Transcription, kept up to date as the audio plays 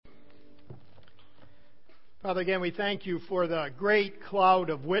Father, again, we thank you for the great cloud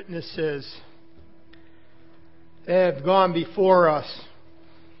of witnesses that have gone before us.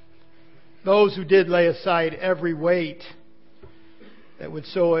 Those who did lay aside every weight that would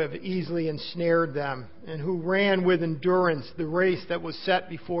so have easily ensnared them, and who ran with endurance the race that was set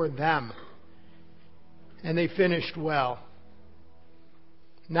before them. And they finished well.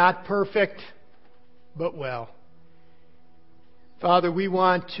 Not perfect, but well. Father, we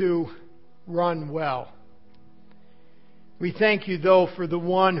want to run well. We thank you, though, for the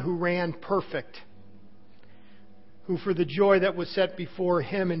one who ran perfect, who for the joy that was set before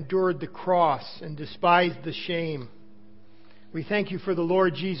him endured the cross and despised the shame. We thank you for the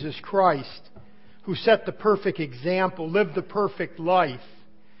Lord Jesus Christ, who set the perfect example, lived the perfect life,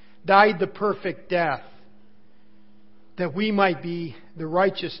 died the perfect death, that we might be the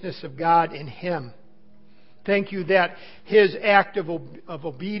righteousness of God in him. Thank you that his act of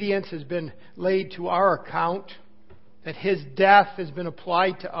obedience has been laid to our account, that his death has been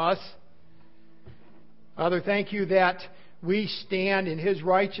applied to us. Father, thank you that we stand in his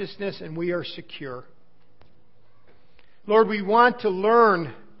righteousness and we are secure. Lord, we want to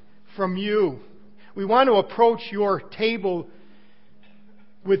learn from you. We want to approach your table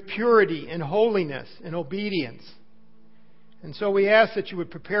with purity and holiness and obedience. And so we ask that you would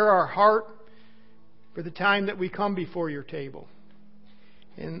prepare our heart for the time that we come before your table.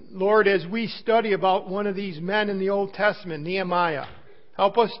 And Lord, as we study about one of these men in the Old Testament, Nehemiah,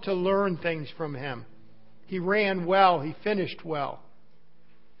 help us to learn things from him. He ran well. He finished well.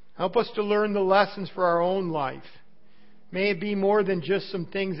 Help us to learn the lessons for our own life. May it be more than just some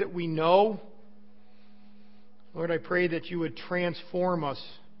things that we know. Lord, I pray that you would transform us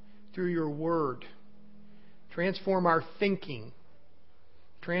through your word. Transform our thinking.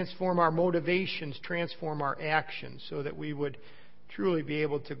 Transform our motivations. Transform our actions so that we would truly be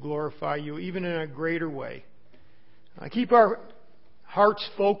able to glorify you even in a greater way. Keep our hearts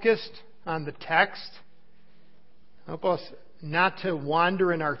focused on the text. Help us not to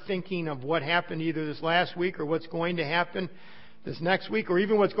wander in our thinking of what happened either this last week or what's going to happen this next week or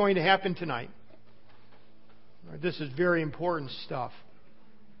even what's going to happen tonight. Lord, this is very important stuff.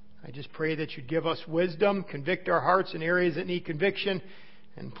 I just pray that you'd give us wisdom, convict our hearts in areas that need conviction,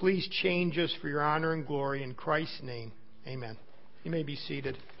 and please change us for your honor and glory. In Christ's name, amen. You may be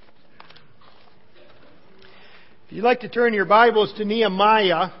seated. If you'd like to turn your Bibles to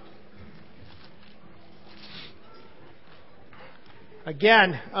Nehemiah,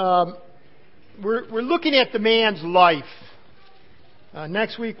 again, we're looking at the man's life.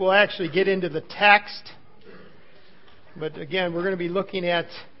 Next week we'll actually get into the text. But again, we're going to be looking at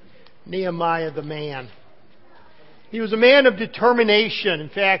Nehemiah the man. He was a man of determination. In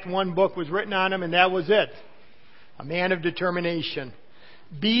fact, one book was written on him and that was it. A man of determination.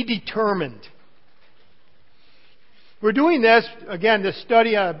 Be determined. We're doing this, again, to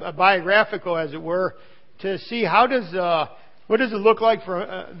study a biographical, as it were, to see what does it look like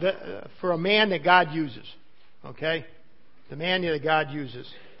for a man that God uses. Okay? The man that God uses.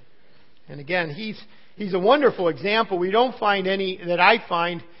 And again, he's a wonderful example. We don't find any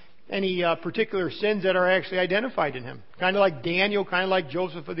particular sins that are actually identified in him. Kind of like Daniel, kind of like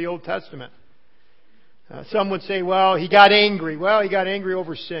Joseph of the Old Testament. Some would say, well, he got angry. Well, he got angry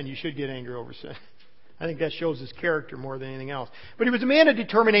over sin. You should get angry over sin. I think that shows his character more than anything else. But he was a man of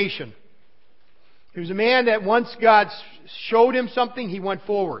determination. He was a man that once God showed him something, he went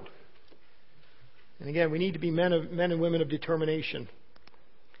forward. And again, we need to be men and women of determination.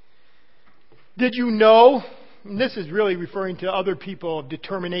 Did you know, and this is really referring to other people of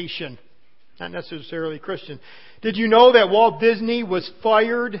determination, not necessarily Christian. Did you know that Walt Disney was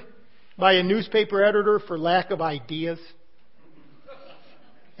fired by a newspaper editor for lack of ideas?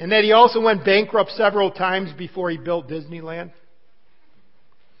 And that he also went bankrupt several times before he built Disneyland?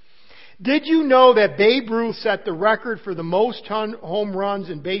 Did you know that Babe Ruth set the record for the most home runs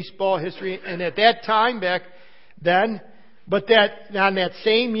in baseball history? And at that time, back then, but that on that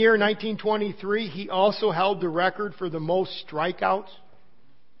same year, 1923, he also held the record for the most strikeouts?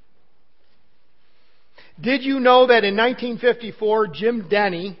 Did you know that in 1954, Jim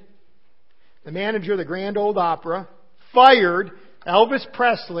Denny, the manager of the Grand Ole Opry, fired Elvis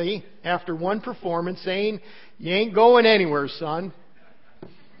Presley after one performance, saying, "You ain't going anywhere, son.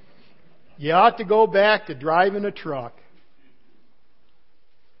 You ought to go back to driving a truck."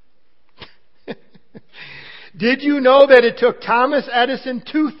 Did you know that it took Thomas Edison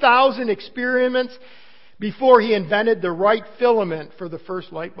 2,000 experiments before he invented the right filament for the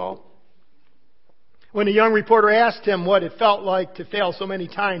first light bulb? When a young reporter asked him what it felt like to fail so many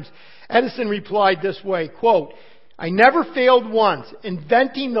times, Edison replied this way, quote, I never failed once.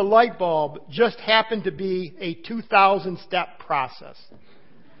 Inventing the light bulb just happened to be a 2,000-step process.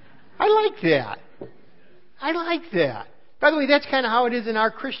 I like that. I like that. By the way, that's kind of how it is in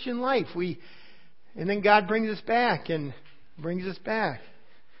our Christian life. And then God brings us back and brings us back.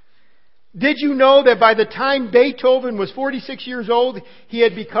 Did you know that by the time Beethoven was 46 years old, he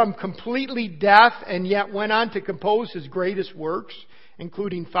had become completely deaf and yet went on to compose his greatest works,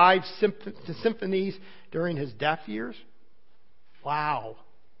 including 5 symphonies during his deaf years? Wow.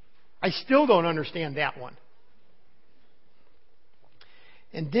 I still don't understand that one.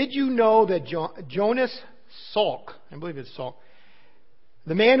 And did you know that Jonas Salk, I believe it's Salk,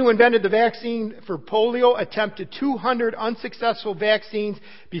 the man who invented the vaccine for polio, attempted 200 unsuccessful vaccines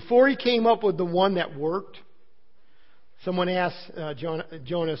before he came up with the one that worked? Someone asked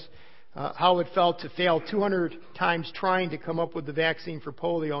Jonas how it felt to fail 200 times trying to come up with the vaccine for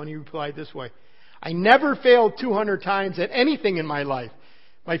polio, and he replied this way: I never failed 200 times at anything in my life.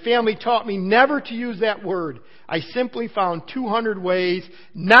 My family taught me never to use that word. I simply found 200 ways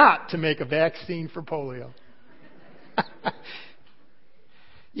not to make a vaccine for polio.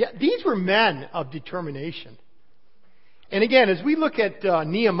 Yeah, these were men of determination. And again, as we look at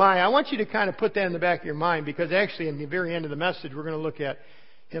Nehemiah, I want you to kind of put that in the back of your mind, because actually in the very end of the message, we're going to look at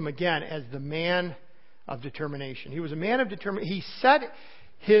him again as the man of determination. He was a man of determination. He set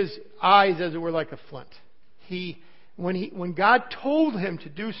his eyes, as it were, like a flint. When God told him to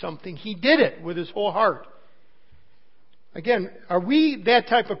do something, he did it with his whole heart. Again, are we that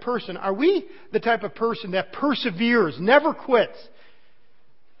type of person? Are we the type of person that perseveres, never quits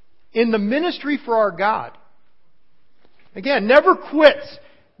in the ministry for our God? Again, never quits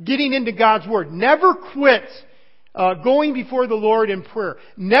getting into God's Word. Never quits going before the Lord in prayer.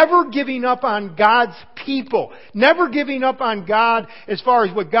 Never giving up on God's people. Never giving up on God as far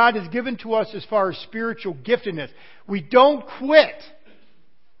as what God has given to us as far as spiritual giftedness. We don't quit.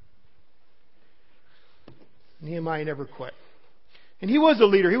 Nehemiah never quit. And he was a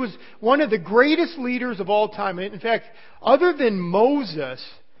leader. He was one of the greatest leaders of all time. In fact, other than Moses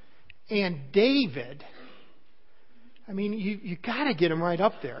and David, I mean, you got to get him right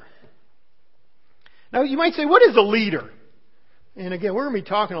up there. Now, you might say, what is a leader? And again, we're going to be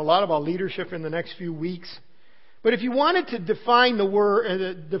talking a lot about leadership in the next few weeks. But if you wanted to define the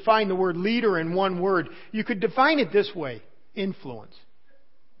word leader in one word, you could define it this way: influence.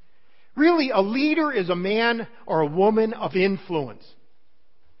 Really, a leader is a man or a woman of influence.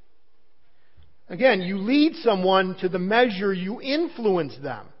 Again, you lead someone to the measure you influence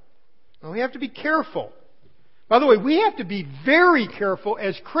them. Now, we have to be careful. By the way, we have to be very careful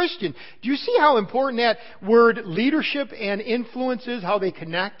as Christians. Do you see how important that word leadership and influence is, how they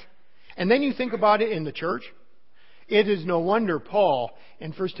connect? And then you think about it in the church. It is no wonder Paul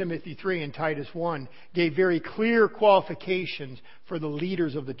in 1 Timothy 3 and Titus 1 gave very clear qualifications for the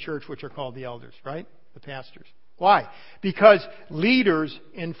leaders of the church, which are called the elders, right? The pastors. Why? Because leaders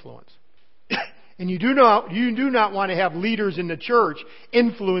influence. And you do not want to have leaders in the church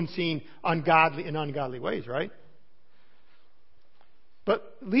influencing in ungodly ways, right?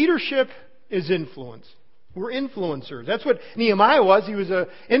 But leadership is influence. We're influencers. That's what Nehemiah was. He was an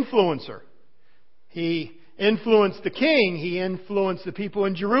influencer. He influenced the king. He influenced the people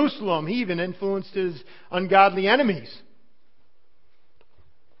in Jerusalem. He even influenced his ungodly enemies.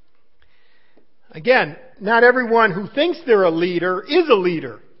 Again, not everyone who thinks they're a leader is a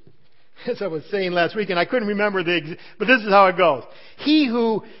leader. As I was saying last week, and I couldn't remember but this is how it goes. He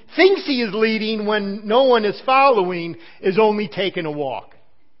who thinks he is leading when no one is following is only taking a walk.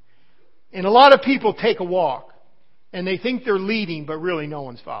 And a lot of people take a walk, and they think they're leading, but really no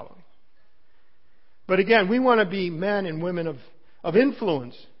one's following. But again, we want to be men and women of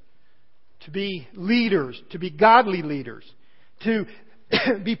influence, to be leaders, to be godly leaders, to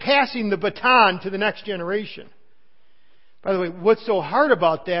be passing the baton to the next generation. By the way, what's so hard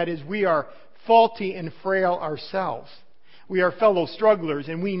about that is we are faulty and frail ourselves. We are fellow strugglers,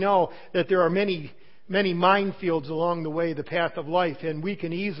 and we know that there are many, many minefields along the way, the path of life, and we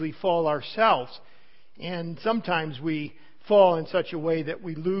can easily fall ourselves. And sometimes we fall in such a way that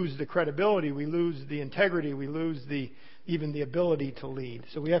we lose the credibility, we lose the integrity, we lose even the ability to lead.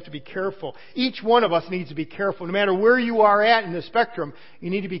 So we have to be careful. Each one of us needs to be careful. No matter where you are at in the spectrum,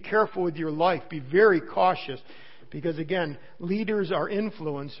 you need to be careful with your life. Be very cautious. Because again, leaders are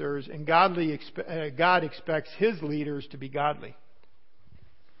influencers, and God expects His leaders to be godly.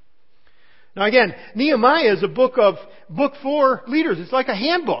 Now again, Nehemiah is a book for leaders. It's like a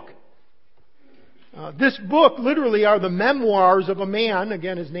handbook. This book literally are the memoirs of a man.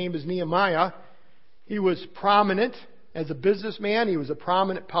 Again, his name is Nehemiah. He was prominent as a businessman. He was a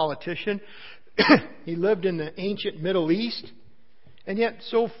prominent politician. He lived in the ancient Middle East, and yet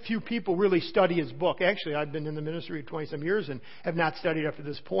so few people really study his book. Actually, I've been in the ministry 20-some years and have not studied up to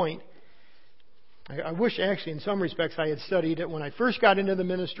this point. I wish, actually, in some respects, I had studied it when I first got into the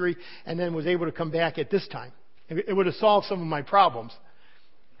ministry and then was able to come back at this time. It would have solved some of my problems.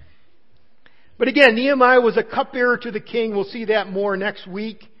 But again, Nehemiah was a cupbearer to the king. We'll see that more next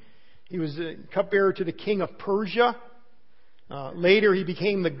week. He was a cupbearer to the king of Persia. Later, he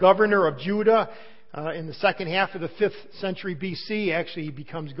became the governor of Judah. In the second half of the 5th century BC, actually, he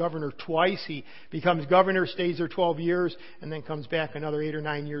becomes governor twice. He becomes governor, stays there 12 years, and then comes back another 8 or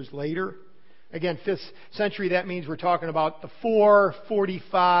 9 years later. Again, 5th century, that means we're talking about the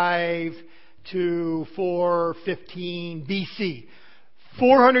 445 to 415 BC.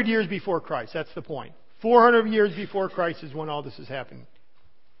 400 years before Christ, that's the point. 400 years before Christ is when all this is happening.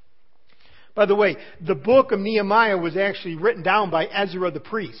 By the way, the book of Nehemiah was actually written down by Ezra the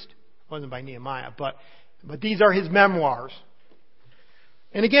priest. It wasn't by Nehemiah, but these are his memoirs.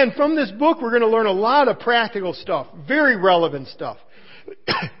 And again, from this book, we're going to learn a lot of practical stuff, very relevant stuff.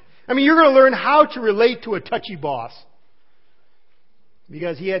 I mean, you're going to learn how to relate to a touchy boss,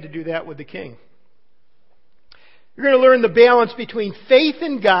 because he had to do that with the king. You're going to learn the balance between faith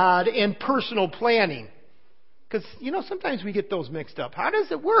in God and personal planning. Because, sometimes we get those mixed up. How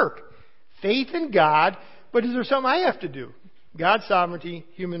does it work? Faith in God, but is there something I have to do? God's sovereignty,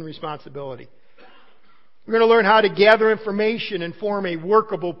 human responsibility. We're going to learn how to gather information and form a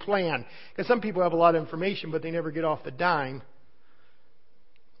workable plan. Because some people have a lot of information, but they never get off the dime.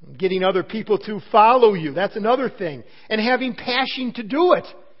 Getting other people to follow you, that's another thing. And having passion to do it.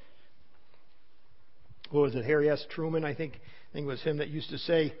 What was it, Harry S. Truman, I think it was him that used to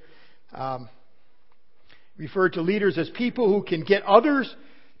say, referred to leaders as people who can get others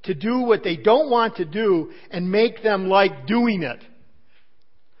to do what they don't want to do and make them like doing it.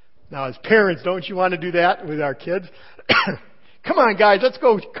 Now, as parents, don't you want to do that with our kids? Come on, guys, let's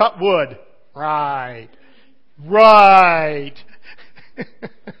go cut wood. Right.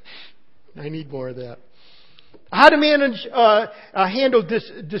 I need more of that. How to handle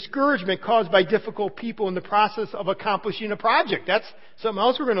discouragement caused by difficult people in the process of accomplishing a project. That's something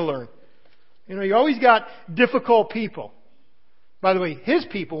else we're going to learn. You always got difficult people. By the way, his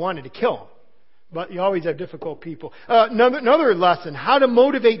people wanted to kill him. But you always have difficult people. Another lesson, how to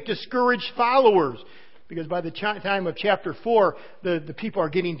motivate discouraged followers. Because by the time of chapter 4, the people are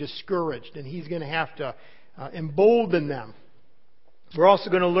getting discouraged. And he's going to have to embolden them. We're also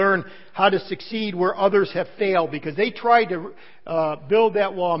going to learn how to succeed where others have failed, because they tried to build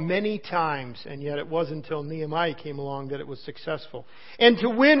that wall many times, and yet it wasn't until Nehemiah came along that it was successful. And to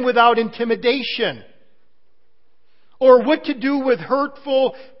win without intimidation. Or what to do with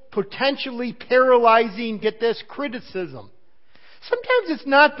hurtful, potentially paralyzing, get this, criticism. Sometimes it's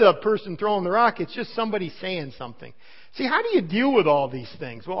not the person throwing the rock, it's just somebody saying something. See, how do you deal with all these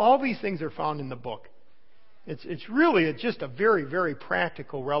things? Well, all these things are found in the book. It's really just a very, very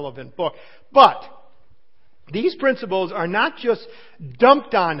practical, relevant book. But these principles are not just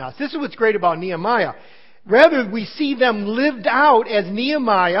dumped on us. This is what's great about Nehemiah. Rather, we see them lived out as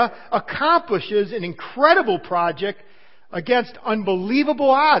Nehemiah accomplishes an incredible project against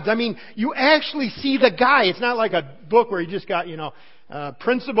unbelievable odds. I mean, you actually see the guy. It's not like a book where you just got,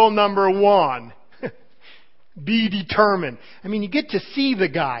 principle number 1. Be determined. I mean, you get to see the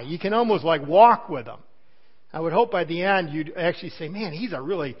guy. You can almost walk with him. I would hope by the end you'd actually say, man, he's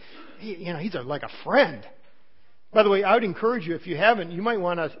like a friend. By the way, I would encourage you, if you haven't, you might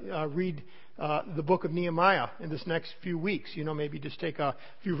want to read the book of Nehemiah in this next few weeks. Maybe just take a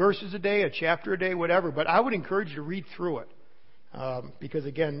few verses a day, a chapter a day, whatever. But I would encourage you to read through it. Because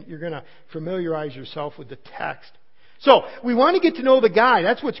again, you're going to familiarize yourself with the text. So, we want to get to know the guy.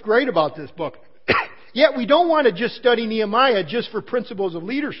 That's what's great about this book. Yet we don't want to just study Nehemiah just for principles of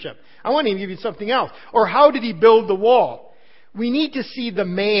leadership. I want to give you something else. Or how did he build the wall? We need to see the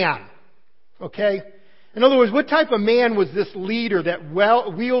man. Okay? In other words, what type of man was this leader that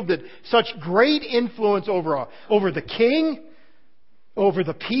wielded such great influence over the king, over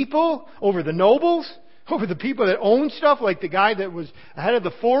the people, over the nobles, over the people that owned stuff, like the guy that was head of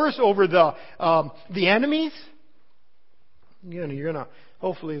the force, over the enemies? You're going to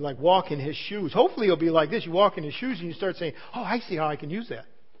hopefully walk in his shoes. Hopefully it'll be like this. You walk in his shoes and you start saying, oh, I see how I can use that.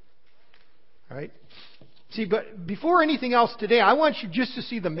 All right? See, but before anything else today, I want you just to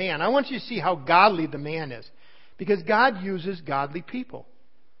see the man. I want you to see how godly the man is. Because God uses godly people.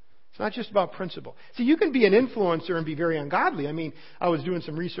 It's not just about principle. See, you can be an influencer and be very ungodly. I mean, I was doing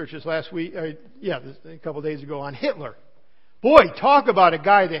some research this last week, a couple of days ago on Hitler. Boy, talk about a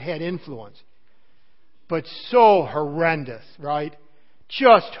guy that had influence. But so horrendous, right?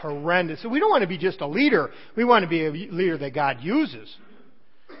 Just horrendous. So we don't want to be just a leader. We want to be a leader that God uses.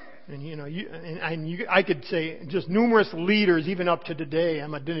 And I could say just numerous leaders, even up to today,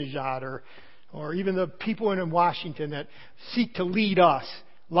 Ahmadinejad, or even the people in Washington that seek to lead us.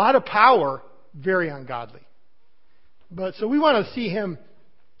 A lot of power, very ungodly. But so we want to see him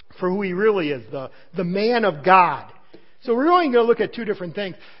for who he really is, the man of God. So we're only going to look at two different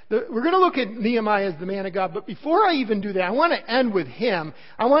things. We're going to look at Nehemiah as the man of God. But before I even do that, I want to end with him.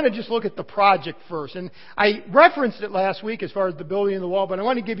 I want to just look at the project first. And I referenced it last week as far as the building of the wall, but I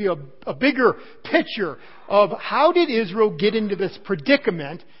want to give you a bigger picture of how did Israel get into this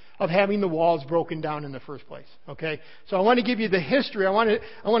predicament of having the walls broken down in the first place. Okay? So I want to give you the history. I want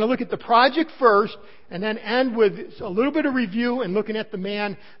to look at the project first and then end with a little bit of review and looking at the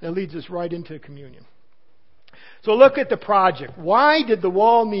man that leads us right into communion. So look at the project. Why did the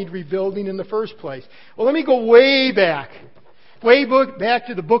wall need rebuilding in the first place? Well, let me go way back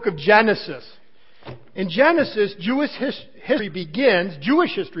to the book of Genesis. In Genesis, Jewish history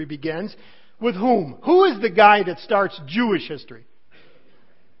begins with whom? Who is the guy that starts Jewish history?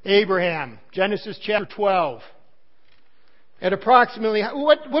 Abraham. Genesis chapter 12. At approximately,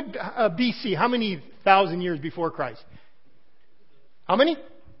 what BC? How many thousand years before Christ? How many?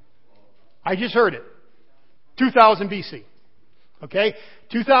 I just heard it. 2000 BC. Okay?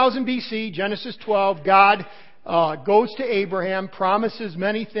 2000 BC, Genesis 12, God goes to Abraham, promises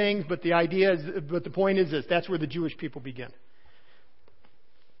many things, but the point is this, that's where the Jewish people begin.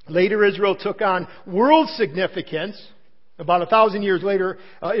 Later, Israel took on world significance. About 1,000 years later,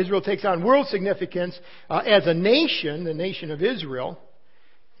 Israel takes on world significance as a nation, the nation of Israel.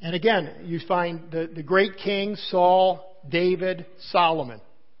 And again, you find the great kings, Saul, David, Solomon.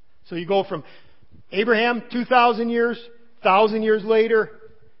 So you go from Abraham, 2,000 years, 1,000 years later,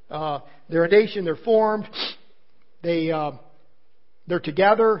 they're a nation, they're formed, they're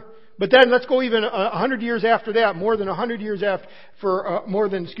together. But then let's go even 100 years after that, more than 100 years after,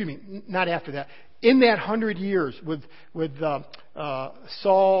 not after that. In that 100 years with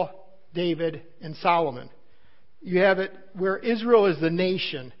Saul, David, and Solomon, you have it where Israel is the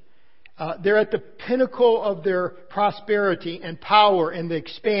nation. They're at the pinnacle of their prosperity and power and the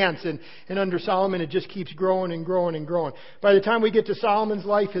expanse. And under Solomon, it just keeps growing and growing and growing. By the time we get to Solomon's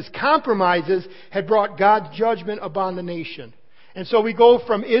life, his compromises had brought God's judgment upon the nation. And so we go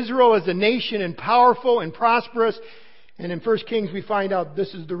from Israel as a nation and powerful and prosperous. And in 1 Kings, we find out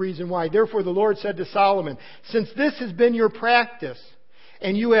this is the reason why. Therefore, the Lord said to Solomon, since this has been your practice,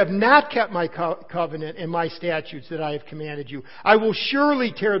 and you have not kept my covenant and my statutes that I have commanded you, I will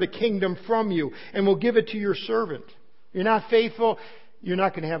surely tear the kingdom from you and will give it to your servant. You're not faithful, you're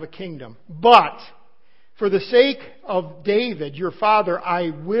not going to have a kingdom. But for the sake of David, your father,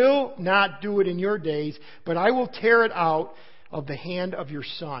 I will not do it in your days, but I will tear it out of the hand of your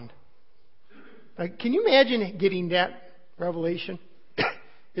son. Can you imagine getting that revelation?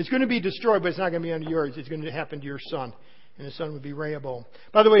 It's going to be destroyed, but it's not going to be under yours. It's going to happen to your son. And his son would be Rehoboam.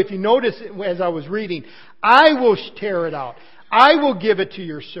 By the way, if you notice as I was reading, I will tear it out. I will give it to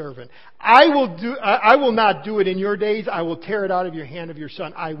your servant. I will not do it in your days. I will tear it out of your hand of your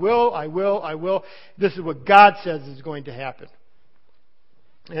son. I will. This is what God says is going to happen.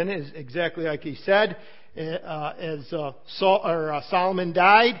 And it is exactly like he said, as Solomon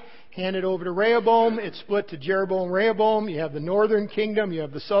died, handed over to Rehoboam, it split to Jeroboam, Rehoboam. You have the northern kingdom, you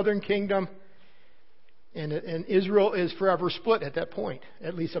have the southern kingdom. And Israel is forever split at that point,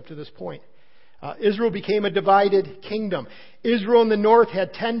 at least up to this point. Israel became a divided kingdom. Israel in the north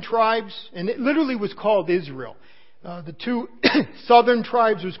had 10 tribes, and it literally was called Israel. The two southern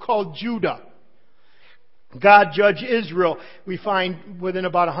tribes was called Judah. God judged Israel, we find, within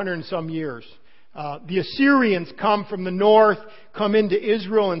about 100 and some years. The Assyrians come from the north, come into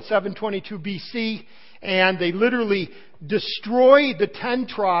Israel in 722 BC, and they literally destroy the 10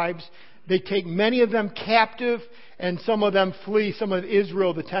 tribes. They take many of them captive, and some of them flee. Some of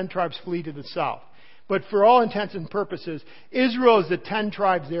Israel, the 10 tribes, flee to the south. But for all intents and purposes, Israel is the 10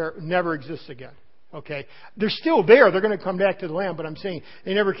 tribes there, never exists again. Okay, they're still there. They're going to come back to the land, but I'm saying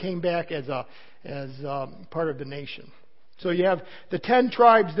they never came back as part of the nation. So you have the 10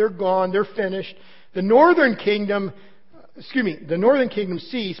 tribes. They're gone. They're finished. The northern kingdom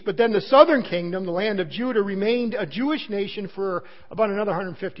ceased, but then the southern kingdom, the land of Judah, remained a Jewish nation for about another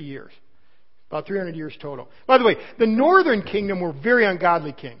 150 years. About 300 years total. By the way, the northern kingdom were very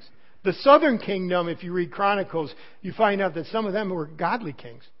ungodly kings. The southern kingdom, if you read Chronicles, you find out that some of them were godly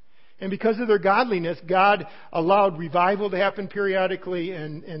kings. And because of their godliness, God allowed revival to happen periodically,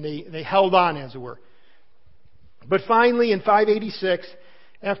 and they held on, as it were. But finally, in 586,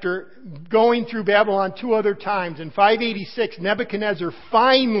 after going through Babylon 2 other times, in 586, Nebuchadnezzar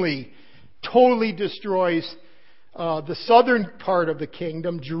finally totally destroys the southern part of the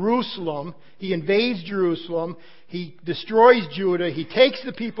kingdom, Jerusalem. He invades Jerusalem. He destroys Judah. He takes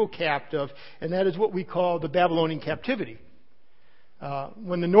the people captive. And that is what we call the Babylonian captivity.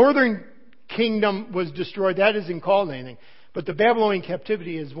 When the northern kingdom was destroyed, that isn't called anything. But the Babylonian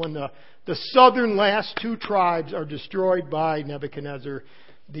captivity is when the southern last two tribes are destroyed by Nebuchadnezzar,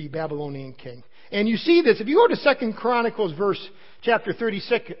 the Babylonian king. And you see this, if you go to 2 Chronicles chapter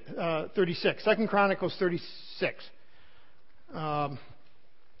 36, 2 Chronicles 36. I'm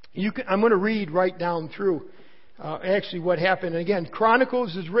going to read right down through actually what happened. And again,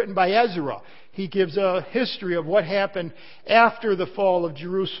 Chronicles is written by Ezra. He gives a history of what happened after the fall of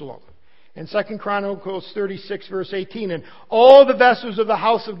Jerusalem. In 2 Chronicles 36 verse 18, and all the vessels of the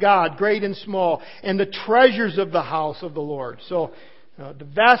house of God, great and small, and the treasures of the house of the Lord. So, the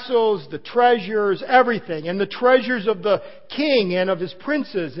vessels, the treasures, everything, and the treasures of the king and of his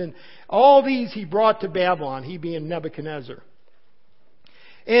princes, and all these he brought to Babylon, he being Nebuchadnezzar.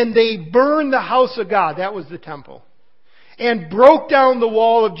 And they burned the house of God, that was the temple, and broke down the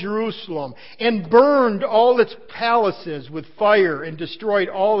wall of Jerusalem, and burned all its palaces with fire, and destroyed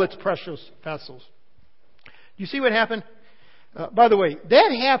all its precious vessels. You see what happened? By the way, that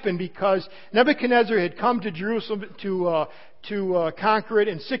happened because Nebuchadnezzar had come to Jerusalem to conquer it.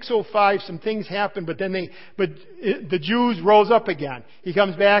 In 605, some things happened, but the Jews rose up again. He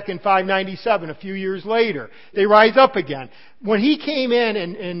comes back in 597, a few years later. They rise up again. When he came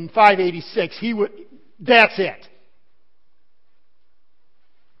in 586, that's it.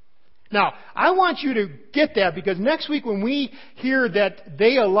 Now, I want you to get that because next week when we hear that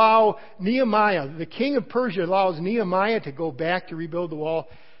they allow Nehemiah, the king of Persia allows Nehemiah to go back to rebuild the wall,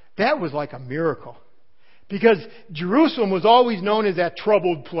 that was like a miracle. Because Jerusalem was always known as that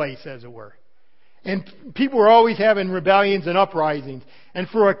troubled place, as it were. And people were always having rebellions and uprisings. And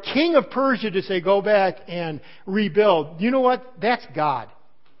for a king of Persia to say, go back and rebuild, you know what? That's God.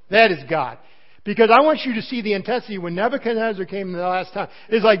 That is God. Because I want you to see the intensity when Nebuchadnezzar came the last time.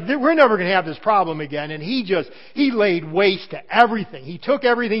 It's like, we're never going to have this problem again. And he laid waste to everything. He took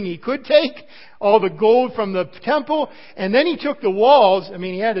everything he could take, all the gold from the temple, and then he took the walls. I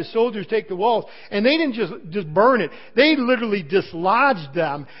mean, he had his soldiers take the walls, and they didn't just burn it. They literally dislodged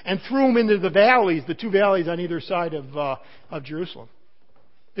them and threw them into the valleys, the two valleys on either side of Jerusalem.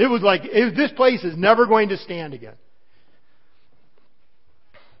 It was like, this place is never going to stand again.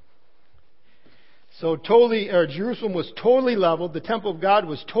 So Jerusalem was totally leveled, the temple of God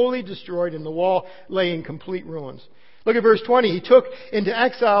was totally destroyed, and the wall lay in complete ruins. Look at verse 20. He took into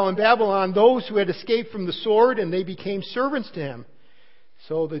exile in Babylon those who had escaped from the sword, and they became servants to him.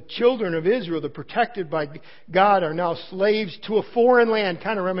 So the children of Israel, the protected by God, are now slaves to a foreign land,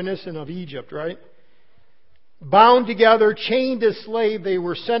 kind of reminiscent of Egypt, right? Bound together, chained as slaves, they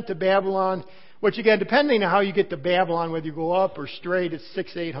were sent to Babylon, which again, depending on how you get to Babylon, whether you go up or straight, it's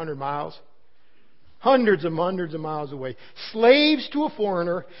 600 to 800 miles. Hundreds of miles away. Slaves to a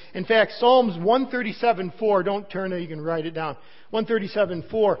foreigner. In fact, Psalms 137:4, don't turn there, you can write it down.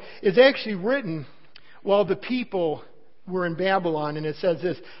 137:4 is actually written while the people were in Babylon, and it says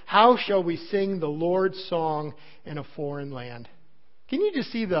this: how shall we sing the Lord's song in a foreign land? Can you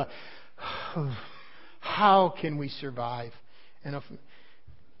just see how can we survive?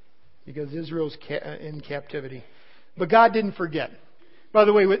 Because Israel's in captivity. But God didn't forget. By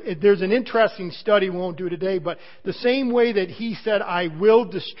the way, there's an interesting study, we won't do today, but the same way that he said, I will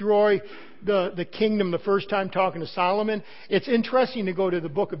destroy the kingdom the first time talking to Solomon, it's interesting to go to the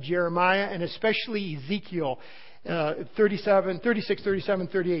book of Jeremiah and especially Ezekiel 36, 37,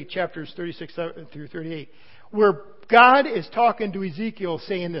 38, chapters 36 through 38, where God is talking to Ezekiel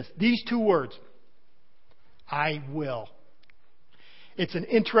saying this, these two words, I will. It's an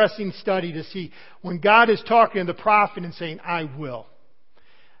interesting study to see when God is talking to the prophet and saying, I will.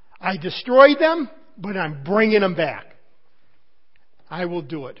 I destroyed them, but I'm bringing them back. I will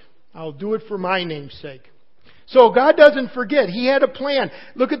do it. I'll do it for my name's sake. So God doesn't forget. He had a plan.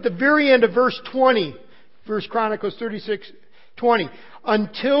 Look at the very end of verse 20. 1 Chronicles 36:20.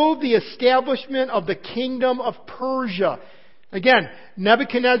 Until the establishment of the kingdom of Persia. Again,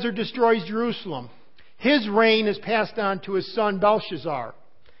 Nebuchadnezzar destroys Jerusalem. His reign is passed on to his son Belshazzar.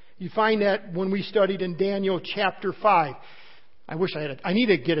 You find that when we studied in Daniel chapter 5. I need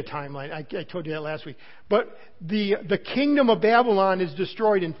to get a timeline. I told you that last week. But the kingdom of Babylon is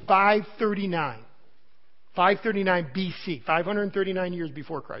destroyed in 539. 539 BC. 539 years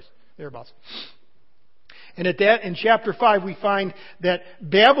before Christ. Thereabouts. And in chapter 5, we find that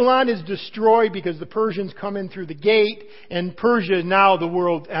Babylon is destroyed because the Persians come in through the gate, and Persia is now the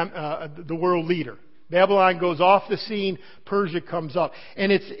world leader. Babylon goes off the scene, Persia comes up.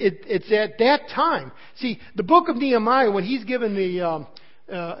 And it's at that time. See, the book of Nehemiah, when he's given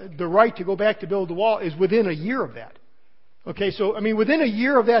the right to go back to build the wall, is within a year of that. Okay, so, within a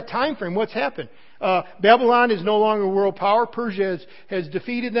year of that time frame, what's happened? Babylon is no longer a world power. Persia has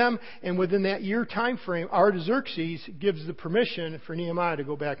defeated them. And within that year time frame, Artaxerxes gives the permission for Nehemiah to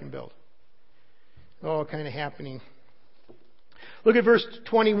go back and build. All kind of happening. Look at verse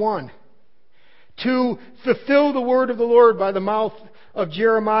 21. To fulfill the word of the Lord by the mouth of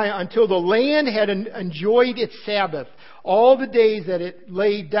Jeremiah until the land had enjoyed its Sabbath. All the days that it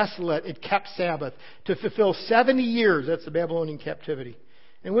lay desolate, it kept Sabbath. To fulfill 70 years, that's the Babylonian captivity.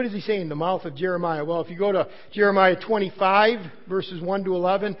 And what is he saying? The mouth of Jeremiah. Well, if you go to Jeremiah 25, verses 1 to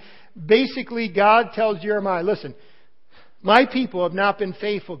 11, basically God tells Jeremiah, listen, my people have not been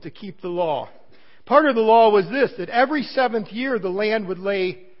faithful to keep the law. Part of the law was this, that every seventh year the land would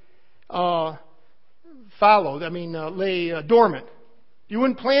lay dormant. You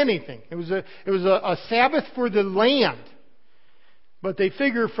wouldn't plant anything. It was a Sabbath for the land. But they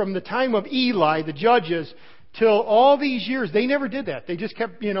figure from the time of Eli, the judges, till all these years, they never did that. They just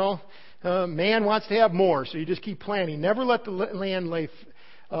kept, man wants to have more, so you just keep planting. Never let the land lay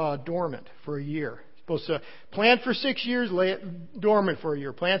dormant for a year. You're supposed to plant for 6 years, lay it dormant for a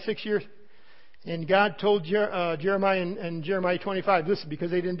year. Plant 6 years. And God told Jeremiah in Jeremiah 25, listen,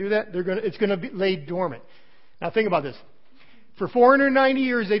 because they didn't do that, it's going to be laid dormant. Now think about this. For 490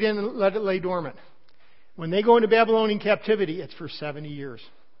 years, they didn't let it lay dormant. When they go into Babylonian captivity, it's for 70 years.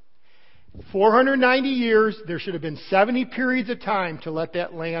 490 years, there should have been 70 periods of time to let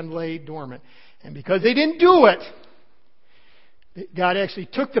that land lay dormant. And because they didn't do it, God actually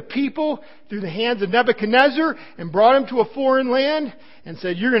took the people through the hands of Nebuchadnezzar and brought them to a foreign land and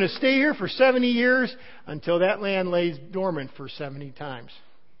said, you're going to stay here for 70 years until that land lays dormant for 70 times.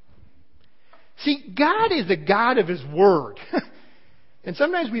 See, God is a God of His Word. And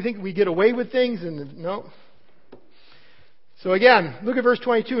sometimes we think we get away with things, and no. So again, look at verse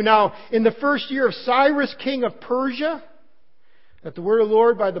 22. Now, in the first year of Cyrus, king of Persia, that the word of the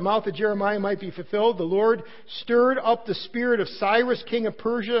Lord by the mouth of Jeremiah might be fulfilled, the Lord stirred up the spirit of Cyrus, king of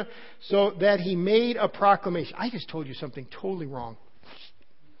Persia, so that he made a proclamation. I just told you something totally wrong.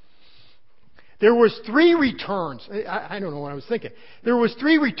 There was 3 returns. I don't know what I was thinking. There was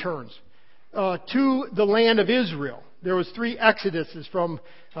 3 returns to the land of Israel. There was 3 exoduses from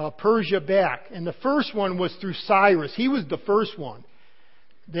Persia back. And the first one was through Cyrus. He was the first one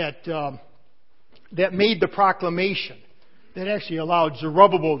that made the proclamation that actually allowed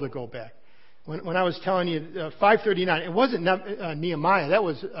Zerubbabel to go back. When I was telling you 539, it wasn't Nehemiah. That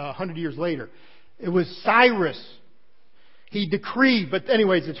was 100 years later. It was Cyrus. He decreed, but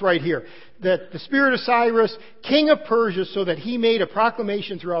anyways, it's right here, that the spirit of Cyrus, king of Persia, so that he made a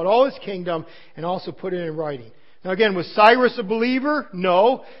proclamation throughout all his kingdom and also put it in writing. Now again, was Cyrus a believer?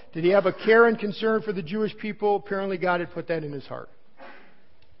 No. Did he have a care and concern for the Jewish people? Apparently God had put that in his heart.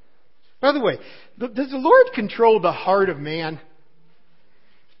 By the way, does the Lord control the heart of man?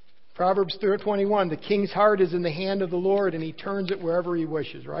 Proverbs 21, the king's heart is in the hand of the Lord and he turns it wherever he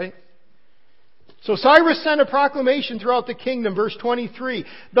wishes, right? So Cyrus sent a proclamation throughout the kingdom. Verse 23,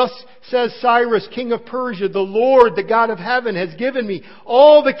 thus says Cyrus, king of Persia, the Lord, the God of heaven, has given me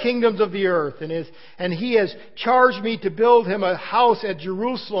all the kingdoms of the earth, and he has charged me to build him a house at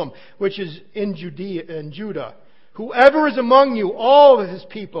Jerusalem, which is in Judah. Whoever is among you, all of his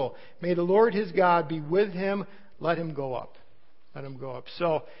people, may the Lord his God be with him. Let him go up. Let him go up.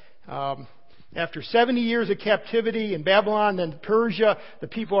 So, after 70 years of captivity in Babylon, then Persia, the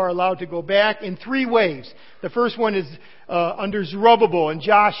people are allowed to go back in 3 waves. The first one is under Zerubbabel and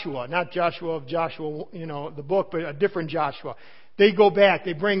Joshua. Not Joshua of Joshua, the book, but a different Joshua. They go back.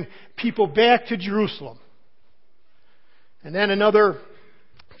 They bring people back to Jerusalem. And then another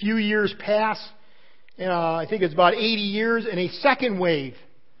few years pass. I think it's about 80 years. And a second wave,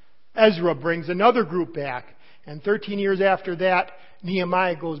 Ezra brings another group back. And 13 years after that,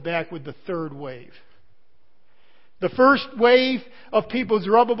 Nehemiah goes back with the third wave. The first wave of people,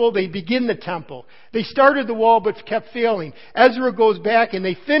 Zerubbabel, they begin the temple. They started the wall but kept failing. Ezra goes back and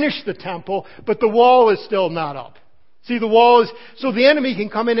they finish the temple, but the wall is still not up. See, the wall is, so the enemy can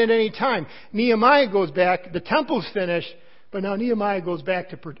come in at any time. Nehemiah goes back, the temple's finished, but now Nehemiah goes back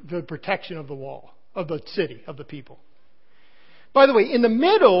to the protection of the wall, of the city, of the people. By the way, in the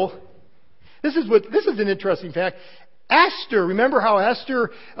middle, this is an interesting fact. Esther, remember how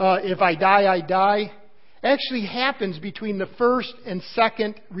Esther, if I die, I die, actually happens between the first and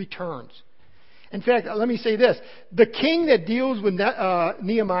second returns. In fact, let me say this. The king that deals with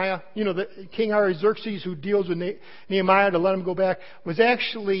Nehemiah, the King Artaxerxes who deals with Nehemiah to let him go back, was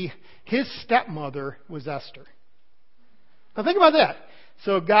actually, his stepmother was Esther. Now think about that.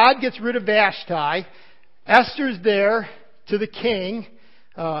 So God gets rid of Vashti. Esther's there to the king,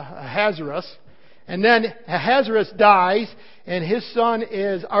 Ahasuerus. And then Ahasuerus dies, and his son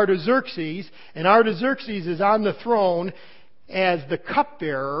is Artaxerxes. And Artaxerxes is on the throne as the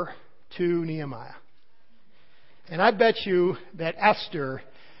cupbearer to Nehemiah. And I bet you that Esther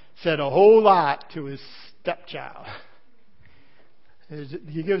said a whole lot to his stepchild.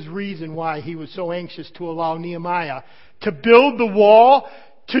 He gives reason why he was so anxious to allow Nehemiah to build the wall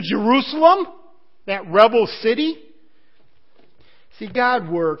to Jerusalem, that rebel city. See, God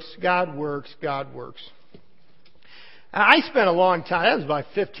works, God works, God works. I spent a long time, that was about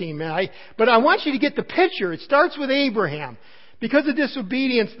 15 minutes, but I want you to get the picture. It starts with Abraham. Because of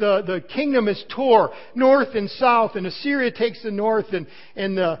disobedience, the kingdom is tore north and south, and Assyria takes the north,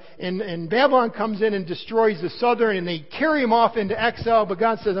 and Babylon comes in and destroys the southern, and they carry him off into exile, but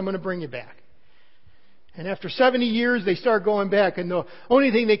God says, I'm going to bring you back. And after 70 years, they start going back, and the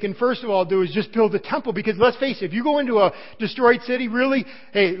only thing they can first of all do is just build a temple, because let's face it, if you go into a destroyed city, really,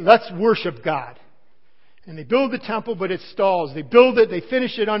 hey, let's worship God. And they build the temple, but it stalls. They build it, they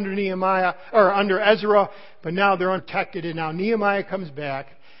finish it under Nehemiah, or under Ezra, but now they're unprotected. And now Nehemiah comes back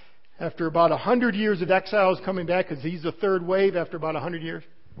after about 100 years of exiles coming back, because he's the third wave after about 100 years.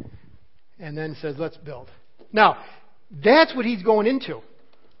 And then says, let's build. Now, that's what he's going into.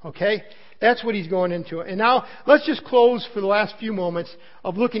 Okay? That's what he's going into. And now, let's just close for the last few moments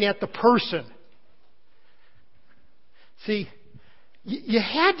of looking at the person. See, you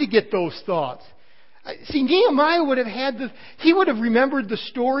had to get those thoughts. See, Nehemiah would have he would have remembered the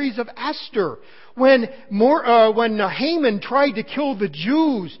stories of Esther. When Haman tried to kill the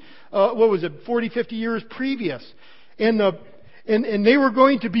Jews, 40, 50 years previous. And they were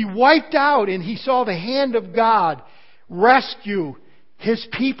going to be wiped out, and he saw the hand of God rescue his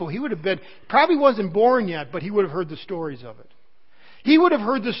people. He would have probably wasn't born yet, but he would have heard the stories of it. He would have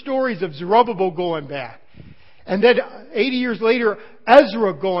heard the stories of Zerubbabel going back. And then 80 years later,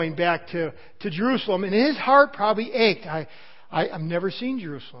 Ezra going back to Jerusalem. And his heart probably ached. I've never seen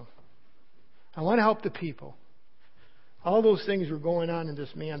Jerusalem. I want to help the people. All those things were going on in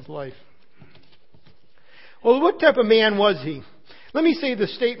this man's life. Well, what type of man was he? Let me say the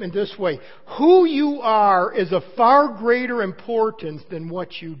statement this way. Who you are is of far greater importance than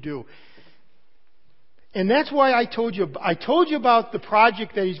what you do. And that's why I told you about the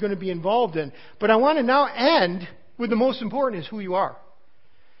project that he's going to be involved in. But I want to now end with the most important is who you are.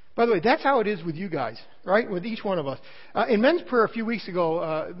 By the way, that's how it is with you guys, right? With each one of us. In men's prayer a few weeks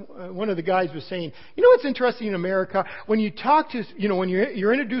ago, one of the guys was saying, you know what's interesting in America? When you talk to, when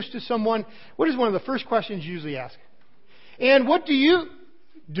you're introduced to someone, what is one of the first questions you usually ask? And what do you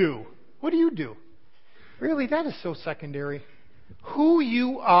do? What do you do? Really, that is so secondary. Who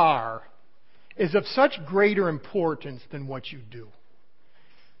you are is of such greater importance than what you do.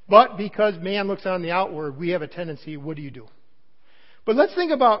 But because man looks on the outward, we have a tendency, what do you do? But let's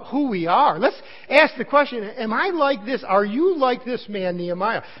think about who we are. Let's ask the question, am I like this? Are you like this man,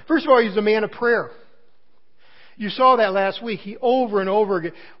 Nehemiah? First of all, he's a man of prayer. You saw that last week. He over and over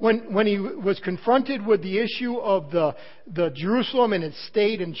again, when he was confronted with the issue of the Jerusalem and its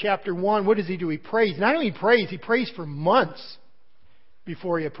state in chapter 1, what does he do? He prays. Not only he prays for months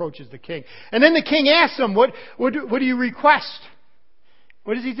before he approaches the king. And then the king asks him, what do you request?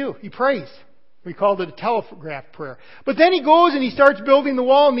 What does he do? He prays. We called it a telegraph prayer. But then he goes and he starts building the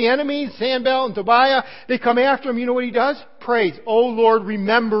wall, and the enemies, Sanballat and Tobiah, they come after him. You know what he does? Prays. Oh Lord,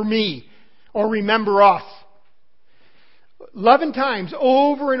 remember me. Or remember us. 11 times,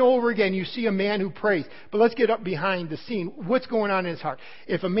 over and over again, you see a man who prays. But let's get up behind the scene. What's going on in his heart?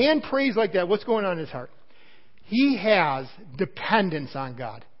 If a man prays like that, what's going on in his heart? He has dependence on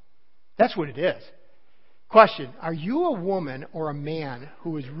God. That's what it is. Question, are you a woman or a man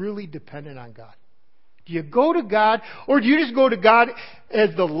who is really dependent on God? Do you go to God, or do you just go to God as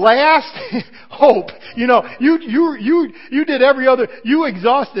the last hope? You did you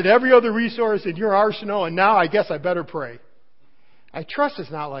exhausted every other resource in your arsenal, and now I guess I better pray. I trust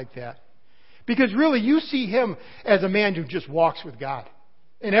it's not like that. Because really, you see him as a man who just walks with God.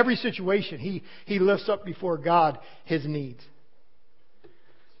 In every situation, he lifts up before God his needs.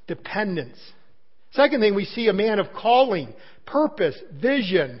 Dependence. Second thing, we see a man of calling, purpose,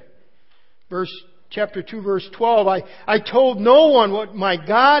 vision. Chapter 2, verse 12. I told no one what my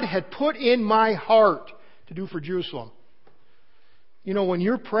God had put in my heart to do for Jerusalem. When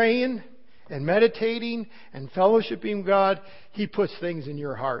you're praying and meditating and fellowshipping with God, He puts things in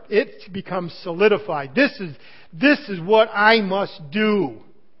your heart. It becomes solidified. This is what I must do.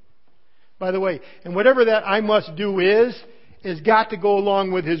 By the way, and whatever that I must do is got to go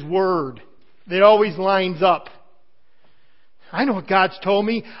along with His Word. It always lines up. I know what God's told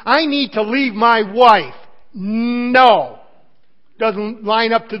me. I need to leave my wife. No. Doesn't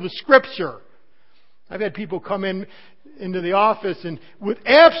line up to the Scripture. I've had people come into the office and with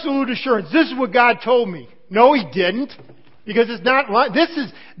absolute assurance, this is what God told me. No, He didn't. Because it's not,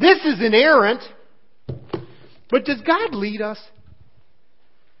 this is inerrant. But does God lead us?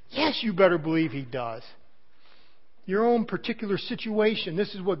 Yes, you better believe He does. Your own particular situation,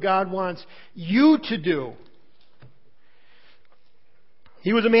 this is what God wants you to do.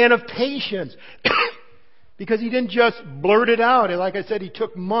 He was a man of patience. Because he didn't just blurt it out. And like I said, he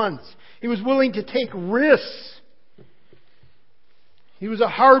took months. He was willing to take risks. He was a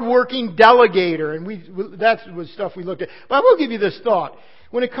hard-working delegator. And that was stuff we looked at. But I will give you this thought.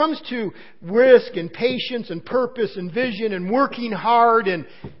 When it comes to risk and patience and purpose and vision and working hard, and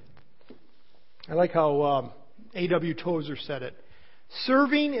I like how A.W. Tozer said it.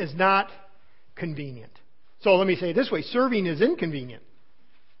 Serving is not convenient. So let me say it this way. Serving is inconvenient.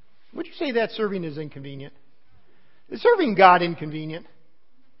 Would you say that serving is inconvenient? Is serving God inconvenient?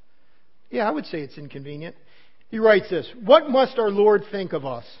 Yeah, I would say it's inconvenient. He writes this, what must our Lord think of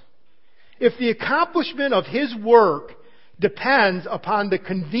us? If the accomplishment of His work depends upon the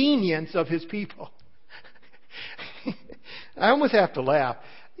convenience of His people. I almost have to laugh.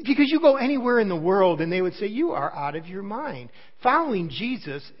 Because you go anywhere in the world and they would say, you are out of your mind. Following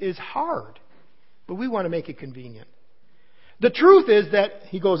Jesus is hard. But we want to make it convenient. The truth is that,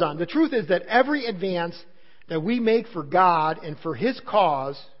 he goes on, the truth is that every advance that we make for God and for His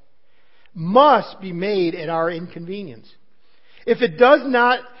cause must be made at our inconvenience. If it does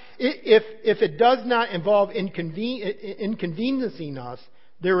not involve inconveniencing us,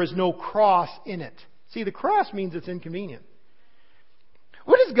 there is no cross in it. See, the cross means it's inconvenient.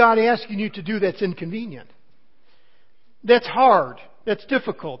 What is God asking you to do that's inconvenient? That's hard. That's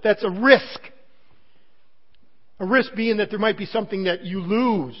difficult. That's a risk. A risk being that there might be something that you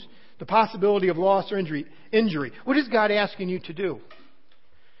lose. The possibility of loss or injury. What is God asking you to do?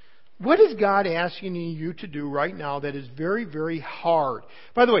 What is God asking you to do right now that is very, very hard?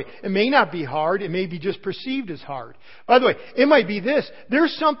 By the way, it may not be hard. It may be just perceived as hard. By the way, it might be this.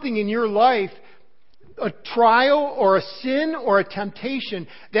 There's something in your life, a trial or a sin or a temptation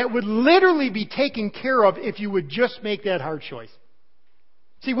that would literally be taken care of if you would just make that hard choice.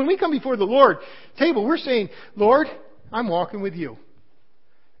 See, when we come before the Lord table, we're saying, Lord, I'm walking with you.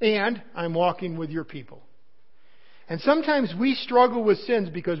 And I'm walking with your people. And sometimes we struggle with sins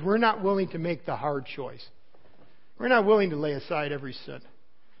because we're not willing to make the hard choice. We're not willing to lay aside every sin.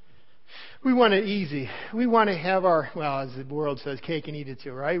 We want it easy. We want to have our, well, as the world says, cake and eat it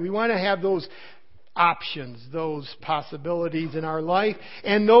too, right? We want to have those options, those possibilities in our life.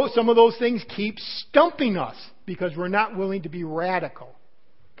 And some of those things keep stumping us because we're not willing to be radical.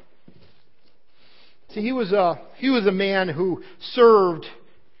 See, he was a man who served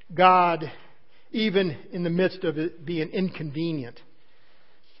God even in the midst of it being inconvenient.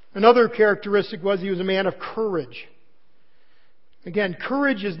 Another characteristic was he was a man of courage. Again,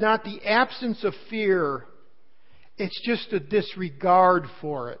 courage is not the absence of fear. It's just a disregard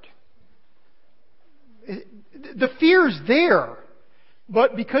for it. The fear is there.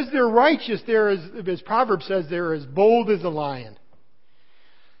 But because they're righteous, as Proverbs says, they're as bold as a lion.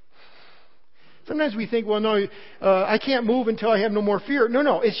 Sometimes we think, well, no, I can't move until I have no more fear.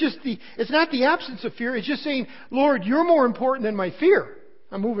 No, it's not the absence of fear. It's just saying, Lord, you're more important than my fear.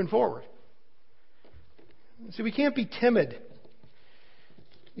 I'm moving forward. So we can't be timid.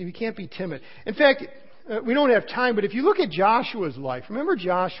 We can't be timid. In fact, we don't have time, but if you look at Joshua's life, remember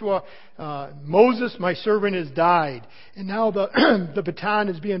Joshua, Moses, my servant, has died. And now the baton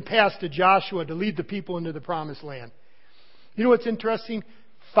is being passed to Joshua to lead the people into the promised land. You know what's interesting?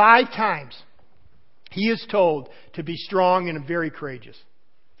 5 times. He is told to be strong and very courageous.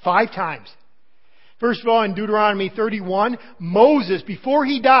 5 times. First of all, in Deuteronomy 31, Moses, before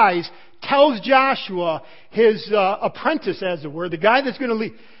he dies, tells Joshua, his apprentice, as it were, the guy that's going to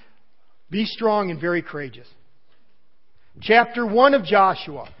lead, be strong and very courageous. Chapter 1 of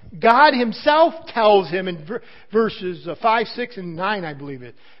Joshua, God Himself tells him in verses 5, 6, and 9, I believe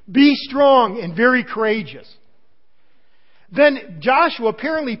it, be strong and very courageous. Then Joshua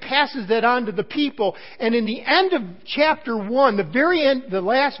apparently passes that on to the people. And in the end of chapter 1, the very end, the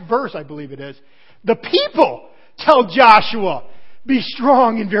last verse, I believe it is, the people tell Joshua, be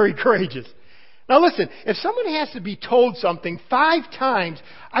strong and very courageous. Now listen, if someone has to be told something 5 times,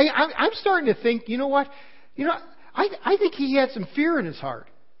 I'm starting to think, you know what? I think he had some fear in his heart.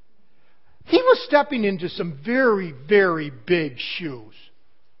 He was stepping into some very, very big shoes.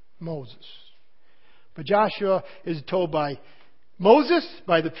 Moses. But Joshua is told by Moses,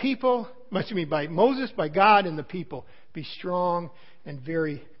 by God and the people, be strong and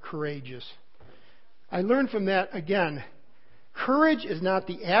very courageous. I learned from that again. Courage is not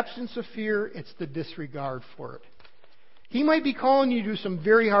the absence of fear, it's the disregard for it. He might be calling you to do some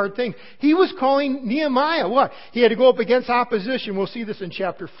very hard things. He was calling Nehemiah what? He had to go up against opposition. We'll see this in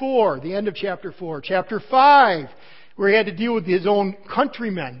chapter 4, the end of chapter 4. Chapter 5, where he had to deal with his own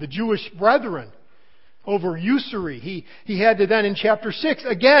countrymen, the Jewish brethren, over usury. He had to then in chapter 6,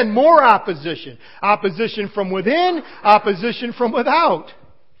 again, more opposition. Opposition from within, opposition from without.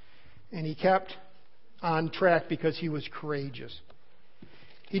 And he kept on track because he was courageous.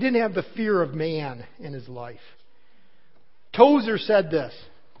 He didn't have the fear of man in his life. Tozer said this.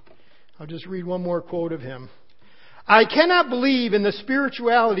 I'll just read one more quote of him. I cannot believe in the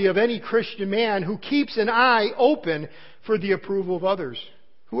spirituality of any Christian man who keeps an eye open for the approval of others,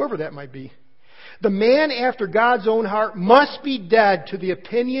 whoever that might be. The man after God's own heart must be dead to the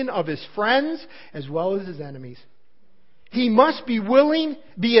opinion of his friends as well as his enemies. He must be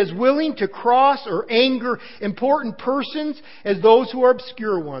as willing to cross or anger important persons as those who are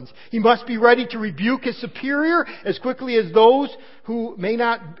obscure ones. He must be ready to rebuke his superior as quickly as those who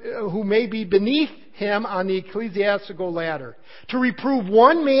may be beneath him on the ecclesiastical ladder. To reprove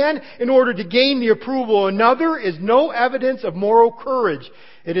one man in order to gain the approval of another is no evidence of moral courage.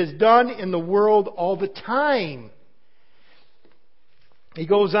 It is done in the world all the time. He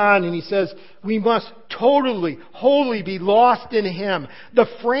goes on and he says, we must totally, wholly be lost in Him. The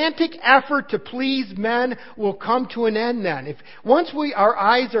frantic effort to please men will come to an end then. If once our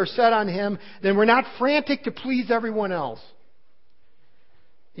eyes are set on Him, then we're not frantic to please everyone else.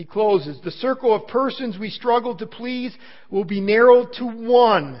 He closes, the circle of persons we struggle to please will be narrowed to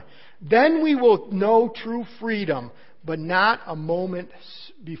one. Then we will know true freedom, but not a moment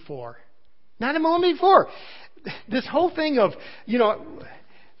before. Not a moment before. This whole thing of,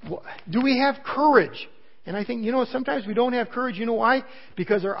 do we have courage? And I think, sometimes we don't have courage. You know why?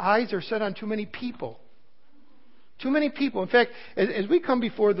 Because our eyes are set on too many people. Too many people. In fact, as we come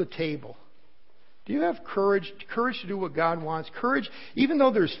before the table, do you have courage? Courage to do what God wants? Courage, even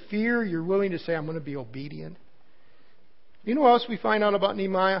though there's fear, you're willing to say, I'm going to be obedient. You know what else we find out about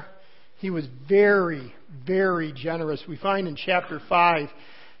Nehemiah? He was very, very generous. We find in chapter 5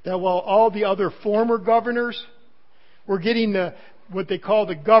 that while all the other former governors were getting what they call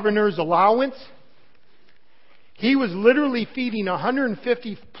the governor's allowance, he was literally feeding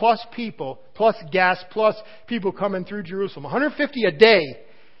 150 plus people, plus guests, plus people coming through Jerusalem. 150 a day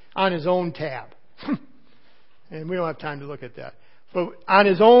on his own tab. And we don't have time to look at that. But on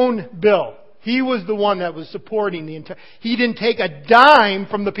his own bill, he was the one that was supporting the entire... He didn't take a dime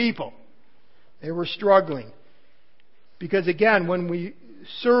from the people. They were struggling. Because again, when we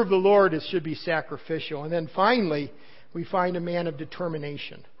serve the Lord, it should be sacrificial. And then finally, we find a man of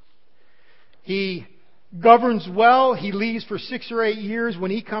determination. He governs well. He leaves for 6 or 8 years. When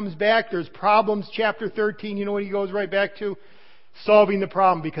he comes back, there's problems. Chapter 13, you know what he goes right back to? Solving the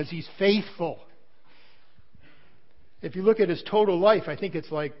problem because he's faithful. If you look at his total life, I think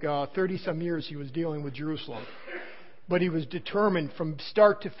it's like 30-some years he was dealing with Jerusalem. But he was determined from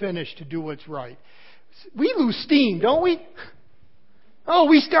start to finish to do what's right. We lose steam, don't we? Oh,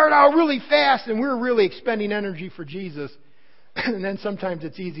 we start out really fast and we're really expending energy for Jesus. And then sometimes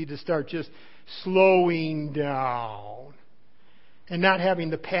it's easy to start just slowing down and not having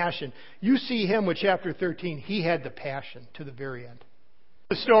the passion. You see him with chapter 13. He had the passion to the very end.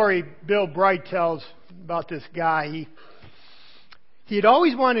 The story Bill Bright tells about this guy, he had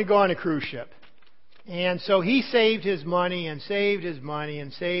always wanted to go on a cruise ship. And so he saved his money and saved his money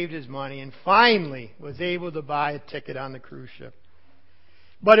and saved his money and finally was able to buy a ticket on the cruise ship.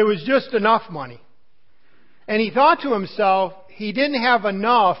 But it was just enough money. And he thought to himself, he didn't have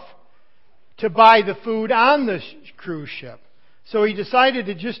enough to buy the food on the cruise ship. So he decided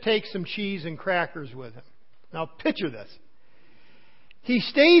to just take some cheese and crackers with him. Now picture this. He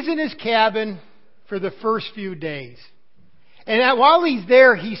stays in his cabin for the first few days. And while he's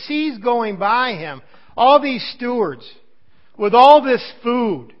there, he sees going by him all these stewards with all this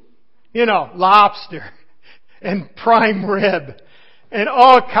food. Lobster and prime rib and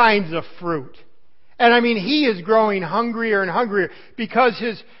all kinds of fruit. And he is growing hungrier and hungrier because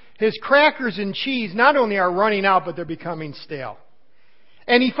his crackers and cheese not only are running out, but they're becoming stale.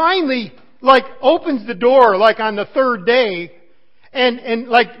 And he finally, opens the door, on the third day and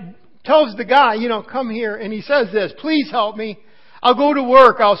tells the guy, come here, and he says this, please help me. I'll go to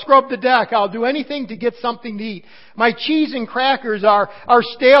work. I'll scrub the deck. I'll do anything to get something to eat. My cheese and crackers are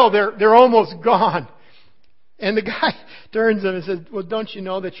stale. They're almost gone. And the guy turns to him and says, well, don't you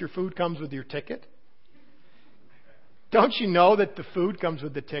know that your food comes with your ticket? Don't you know that the food comes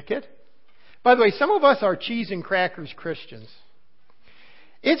with the ticket? By the way, some of us are cheese and crackers Christians.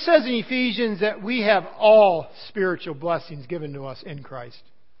 It says in Ephesians that we have all spiritual blessings given to us in Christ.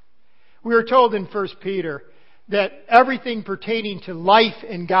 We are told in 1 Peter that everything pertaining to life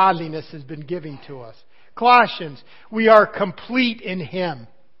and godliness has been given to us. Colossians, we are complete in Him.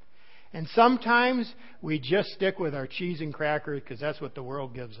 And sometimes we just stick with our cheese and crackers because that's what the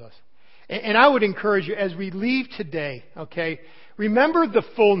world gives us. And I would encourage you, as we leave today, remember the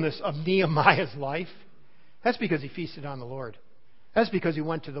fullness of Nehemiah's life. That's because he feasted on the Lord. That's because he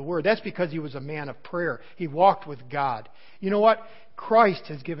went to the Word. That's because he was a man of prayer. He walked with God. You know what? Christ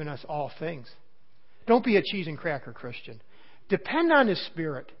has given us all things. Don't be a cheese and cracker Christian. Depend on His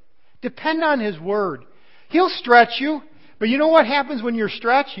Spirit. Depend on His Word. He'll stretch you. But you know what happens when you're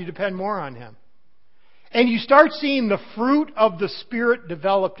stretched? You depend more on Him. And you start seeing the fruit of the Spirit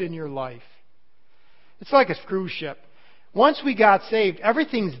developed in your life. It's like a cruise ship. Once we got saved,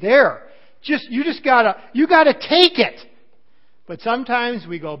 everything's there. You gotta take it. But sometimes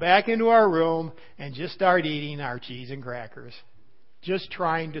we go back into our room and just start eating our cheese and crackers. Just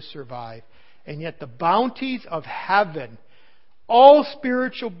trying to survive. And yet the bounties of heaven, all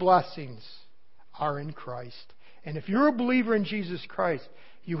spiritual blessings are in Christ. And if you're a believer in Jesus Christ,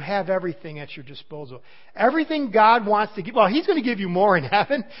 you have everything at your disposal. Everything God wants to give. Well, He's going to give you more in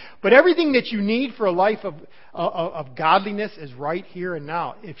heaven. But everything that you need for a life of godliness is right here and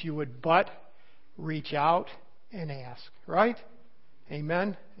now. If you would but reach out and ask. Right?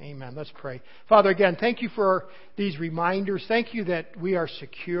 Amen? Amen. Let's pray. Father, again, thank you for these reminders. Thank you that we are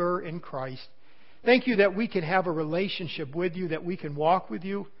secure in Christ. Thank you that we can have a relationship with you, that we can walk with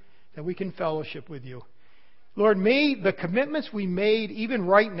you, that we can fellowship with you. Lord, may the commitments we made, even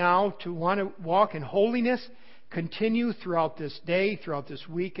right now, to want to walk in holiness, continue throughout this day, throughout this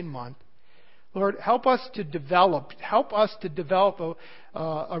week and month. Lord, help us to develop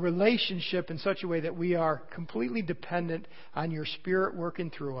a relationship in such a way that we are completely dependent on your Spirit working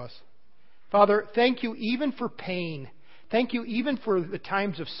through us. Father, thank you even for pain. Thank you even for the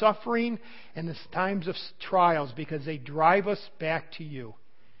times of suffering and the times of trials, because they drive us back to you.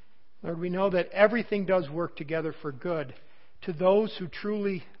 Lord, we know that everything does work together for good to those who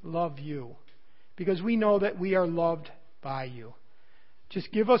truly love you, because we know that we are loved by you.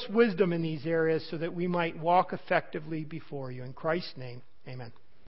 Just give us wisdom in these areas so that we might walk effectively before you. In Christ's name, amen.